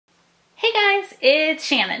it's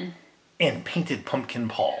Shannon. And Painted Pumpkin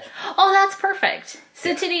Paul. Oh, that's perfect.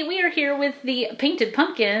 So today we are here with the Painted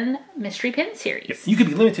Pumpkin Mystery Pin Series. Yep. You could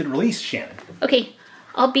be limited release, Shannon. Okay,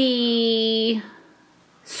 I'll be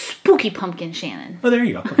Spooky Pumpkin Shannon. Oh, there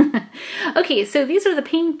you go. Okay, so these are the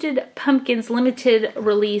Painted Pumpkins limited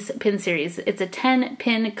release pin series. It's a 10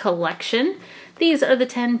 pin collection. These are the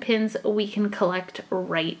 10 pins we can collect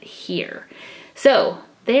right here. So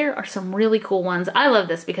there are some really cool ones. I love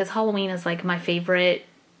this because Halloween is like my favorite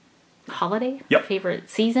holiday, yep. Favorite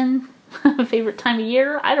season, favorite time of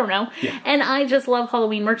year, I don't know. Yeah. And I just love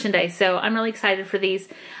Halloween merchandise, so I'm really excited for these.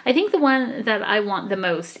 I think the one that I want the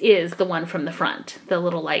most is the one from the front, the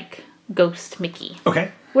little like ghost Mickey.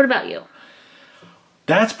 Okay. What about you?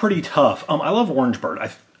 That's pretty tough. I love Orange Bird.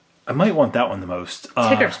 I might want that one the most.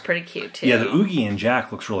 Ticker's pretty cute too. Yeah, the Oogie and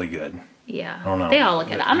Jack looks really good. Yeah. I don't know. They all look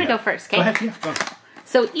good. I'm gonna go first, okay? Go ahead, yeah, go ahead.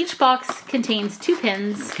 So each box contains 2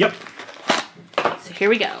 pins. Yep. So here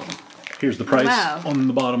we go. Here's the price Wow. on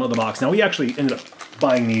the bottom of the box. Now, we actually ended up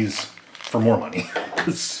buying these for more money.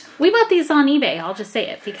 We bought these on eBay, I'll just say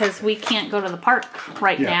it, because we can't go to the park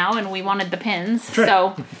right Yeah. now, and we wanted the pins, Right.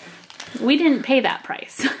 so we didn't pay that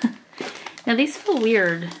price. Now, these feel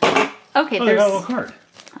weird. Okay, Oh, they there's... got a little card.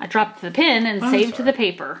 I dropped the pin and Oh, saved sorry. the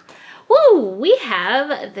paper. Woo! We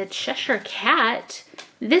have the Cheshire Cat.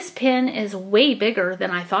 This pin is way bigger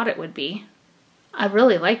than I thought it would be. I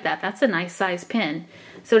really like that. That's a nice size pin.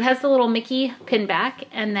 So it has the little Mickey pin back,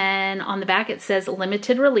 and then on the back it says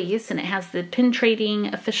limited release, and it has the Pin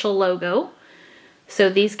Trading official logo. So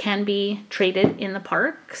these can be traded in the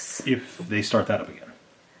parks. If they start that up again.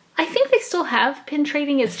 I think they still have pin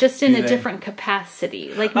trading. It's just in Do a they? different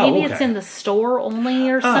capacity. Like Oh, maybe it's okay. in the store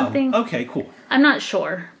only or something. Okay, cool. I'm not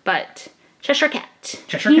sure, but Cheshire Cat.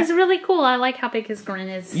 Cheshire He's Cat. really cool. I like how big his grin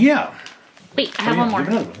is. Yeah. Wait, I have one more. Give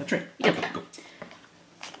another one. That's right. Yep. Okay, go.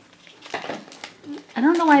 I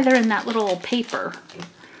don't know why they're in that little paper.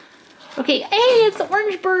 Okay, hey, it's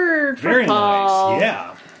Orange Bird for Very Paul. nice.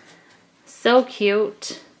 Yeah. So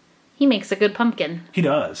cute. He makes a good pumpkin. He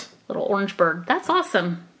does. Little Orange Bird. That's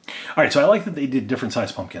awesome. All right, so I like that they did different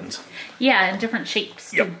size pumpkins. Yeah, and different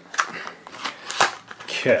shapes. Yep.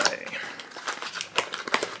 Okay.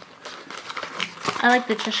 I like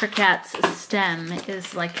the Cheshire Cat's stem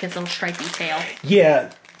is like his little stripy tail.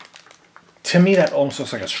 Yeah. To me, that almost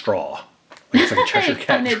looks like a straw. Like it's like a Cheshire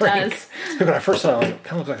Cat And it drink. does. Look, when I first saw it, it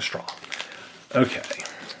kind of looks like a straw. Okay.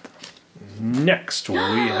 Next, we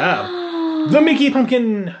have the Mickey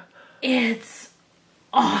Pumpkin. It's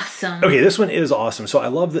awesome. Okay, this one is awesome. So I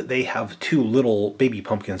love that they have 2 little baby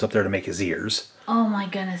pumpkins up there to make his ears. Oh my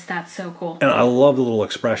goodness, that's so cool. And I love the little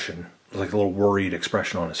expression, like a little worried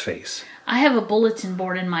expression on his face. I have a bulletin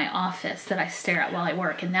board in my office that I stare at while I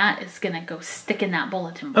work, and that is going to go stick in that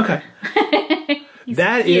bulletin board. Okay.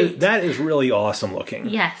 that is really awesome looking.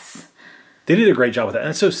 Yes. They did a great job with that. And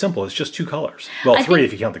it's so simple. It's just 2 colors. Well, 3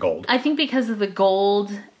 if you count the gold. I think because of the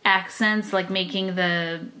gold accents, like making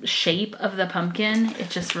the shape of the pumpkin, it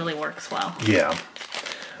just really works well. Yeah.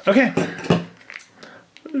 Okay.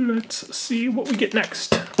 Let's see what we get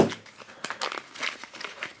next.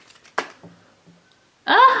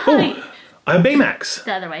 Oh, I have Baymax.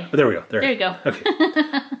 the other way. Oh, there we go. There you go. Okay.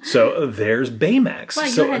 So there's Baymax. Well,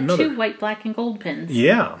 so you had another 2 white, black, and gold pins.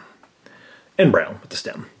 Yeah. And brown with the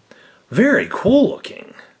stem. Very cool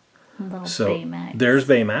looking. Little So Baymax. there's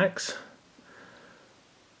Baymax.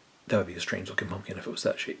 That would be a strange looking pumpkin if it was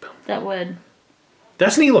that shape. That would.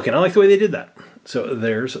 That's neat looking. I like the way they did that. So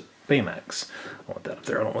there's Baymax. I want that up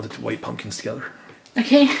there. I don't want the 2 white pumpkins together.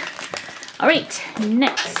 Okay. All right.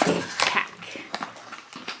 Next pack.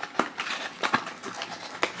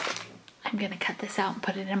 I'm going to cut this out and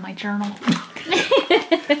put it in my journal.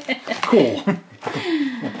 Cool.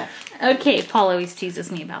 Okay, Paul always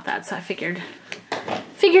teases me about that, so I figured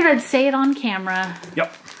I'd say it on camera.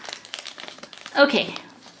 Yep. Okay.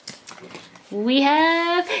 We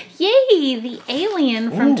have, yay, the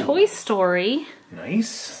alien from Ooh. Toy Story. Nice.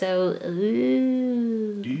 So,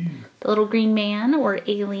 ooh, the little green man or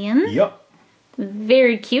alien. Yep.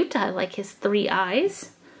 Very cute. I like his 3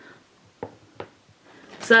 eyes.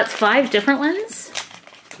 So that's 5 different ones.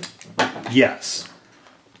 Yes.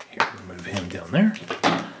 Here, move him down there.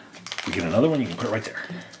 If you get another one, you can put it right there.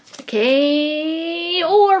 Okay.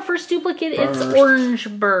 Oh, our first duplicate, it's First.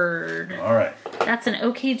 Orange Bird. All right. That's an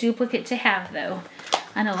okay duplicate to have, though.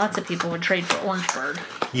 I know lots of people would trade for Orange Bird.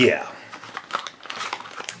 Yeah.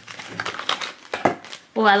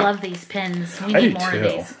 Oh, I love these pins. We I need do more too. of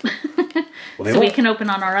these. Well, they So we won't- can open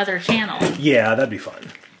on our other channel. Yeah, that'd be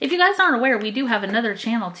fun. If you guys aren't aware, we do have another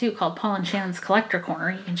channel, too, called Paul and Shannon's Collector Corner.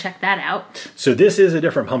 You can check that out. So this is a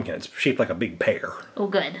different pumpkin. It's shaped like a big pear. Oh,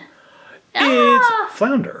 good. It's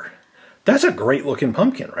Flounder. That's a great looking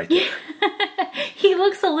pumpkin right there. He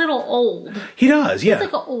looks a little old. He does, yeah. He's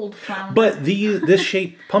like an old Flounder. But this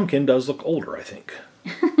shaped pumpkin does look older, I think.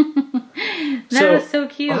 That is so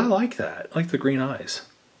cute. I like that. I like the green eyes.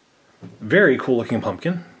 Very cool looking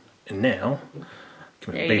pumpkin. And now,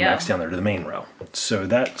 can we Baymax down there to the main row. So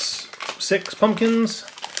that's 6 pumpkins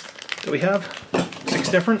that we have. 6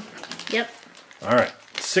 different. Yep. All right.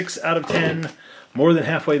 6 out of 10. More than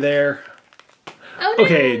halfway there. Oh, no.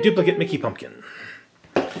 Okay, duplicate Mickey pumpkin.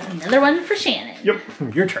 Another one for Shannon. Yep,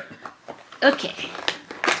 your turn. Okay.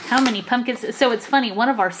 How many pumpkins? So it's funny, one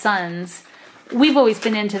of our sons, we've always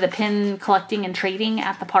been into the pin collecting and trading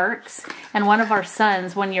at the parks. And one of our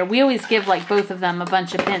sons, one year, we always give like both of them a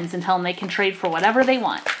bunch of pins and tell them they can trade for whatever they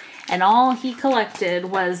want. And all he collected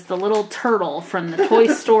was the little turtle from the Toy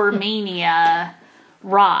Store Mania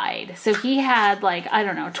ride. So he had like, I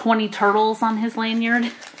don't know, 20 turtles on his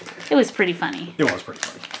lanyard. It was pretty funny. It was pretty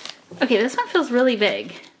funny. Okay, this one feels really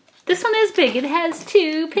big. This one is big. It has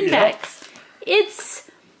 2 pin backs. It's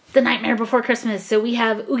The Nightmare Before Christmas. So we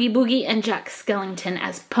have Oogie Boogie and Jack Skellington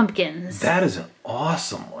as pumpkins. That is an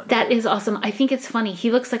awesome one. That is awesome. I think it's funny. He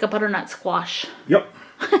looks like a butternut squash. Yep.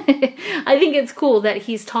 I think it's cool that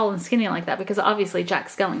he's tall and skinny like that because obviously Jack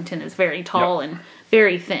Skellington is very tall and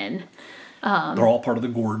very thin. They're all part of the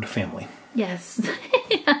gourd family. Yes.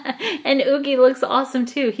 And Oogie looks awesome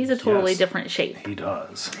too. He's a totally different shape. He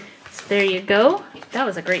does. So there you go. That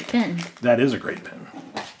was a great pin. That is a great pin.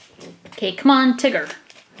 Okay, come on, Tigger.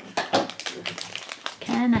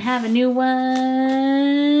 Can I have a new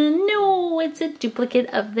one? No, it's a duplicate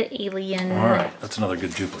of the alien. All right, that's another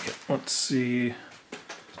good duplicate. Let's see.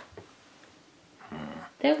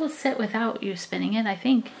 That will sit without you spinning it, I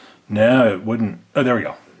think. No, it wouldn't. Oh, there we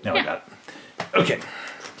go. Now we got it. Okay.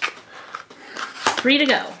 3 to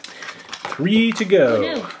go. 3 to go. Oh,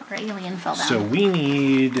 no, our alien fell down. So we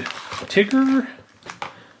need Tigger,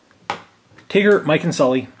 Mike and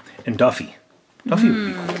Sully, and Duffy. Duffy would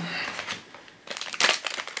be cool.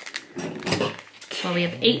 Well, we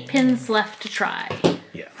have 8 pins left to try.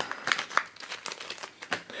 Yeah.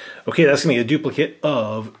 Okay, that's going to be a duplicate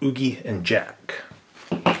of Oogie and Jack.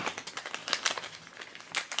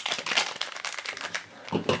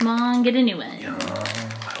 Come on, get a new one.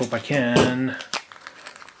 I hope I can.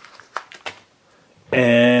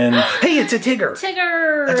 And hey, it's a Tigger.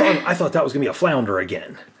 Tigger! That's all, I thought that was going to be a Flounder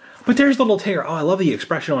again. But there's the little Tigger. Oh, I love the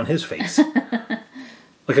expression on his face.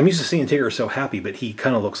 Like, I'm used to seeing Tigger so happy, but he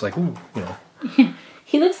kind of looks like, ooh, you know.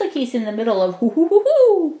 He looks like he's in the middle of hoo hoo hoo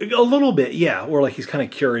hoo. A little bit, yeah. Or like he's kind of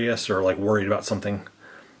curious or like worried about something.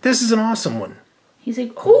 This is an awesome one. He's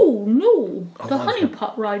like, oh no, the honey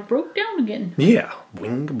pot ride broke down again. Yeah.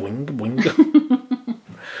 Wing, wing, wing.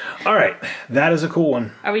 All right. That is a cool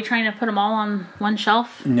one. Are we trying to put them all on one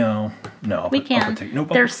shelf? No. We can.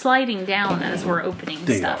 They're sliding down as we're opening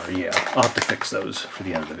stuff. They are, yeah. I'll have to fix those for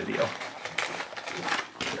the end of the video.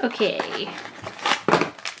 Okay.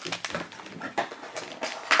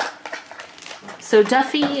 So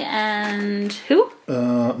Duffy and who?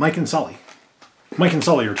 Mike and Sully. Mike and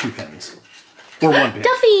Sully are 2 pins. Or 1 pin.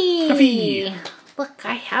 Duffy! Duffy! Look,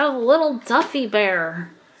 I have a little Duffy bear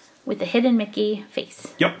with a hidden Mickey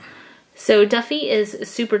face. Yep. So Duffy is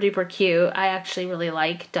super duper cute. I actually really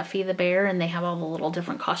like Duffy the bear, and they have all the little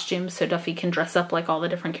different costumes, so Duffy can dress up like all the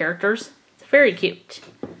different characters. It's very cute.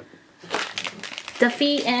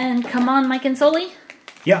 Duffy and come on, Mike and Sully?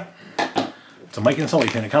 Yeah. It's a Mike and Sully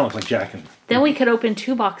pin. It kind of looks like Jack and... Then we could open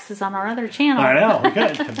 2 boxes on our other channel. I know. We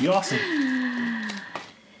could. That'd be awesome.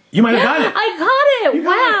 You might have got it. I got it. You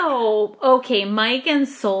got wow. Okay, Mike and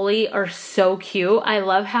Sully are so cute. I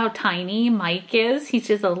love how tiny Mike is. He's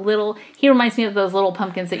just a little... He reminds me of those little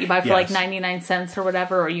pumpkins that you buy for like 99 cents or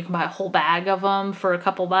whatever, or you can buy a whole bag of them for a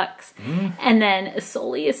couple bucks. And then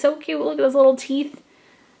Sully is so cute. Look at those little teeth.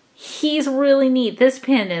 He's really neat. This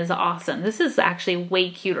pin is awesome. This is actually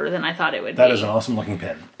way cuter than I thought it would be. That is an awesome looking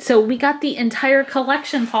pin. So we got the entire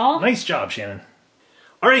collection, Paul. Nice job, Shannon.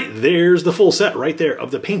 All right, there's the full set right there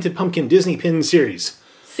of the Painted Pumpkin Disney Pin Series.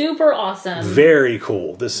 Super awesome. Very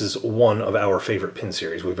cool. This is one of our favorite pin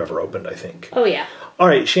series we've ever opened, I think. Oh, yeah. All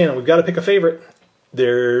right, Shannon, we've got to pick a favorite.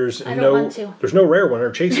 There's want to. There's no rare one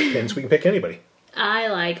or chase it pins. We can pick anybody. I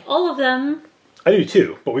like all of them. I do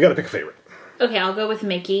too, but we got to pick a favorite. Okay, I'll go with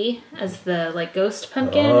Mickey as the like ghost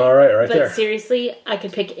pumpkin. All right, right there. But seriously, I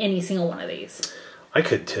could pick any single one of these. I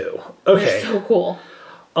could too. Okay. They're so cool.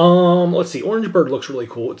 Let's see. Orange Bird looks really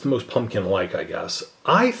cool. It's the most pumpkin-like, I guess.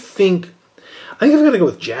 I think I'm gonna go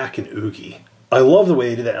with Jack and Oogie. I love the way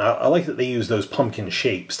they did that. I like that they use those pumpkin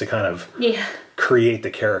shapes to kind of create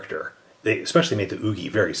the character. They especially made the Oogie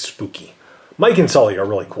very spooky. Mike and Sully are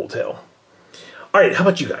really cool too. Alright, how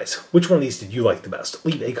about you guys? Which one of these did you like the best?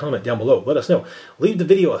 Leave a comment down below. Let us know. Leave the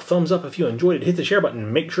video a thumbs up if you enjoyed it. Hit the share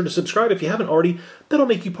button. Make sure to subscribe if you haven't already. That'll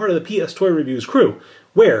make you part of the PS Toy Reviews crew,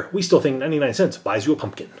 where we still think 99 cents buys you a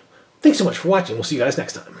pumpkin. Thanks so much for watching. We'll see you guys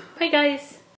next time. Bye, guys.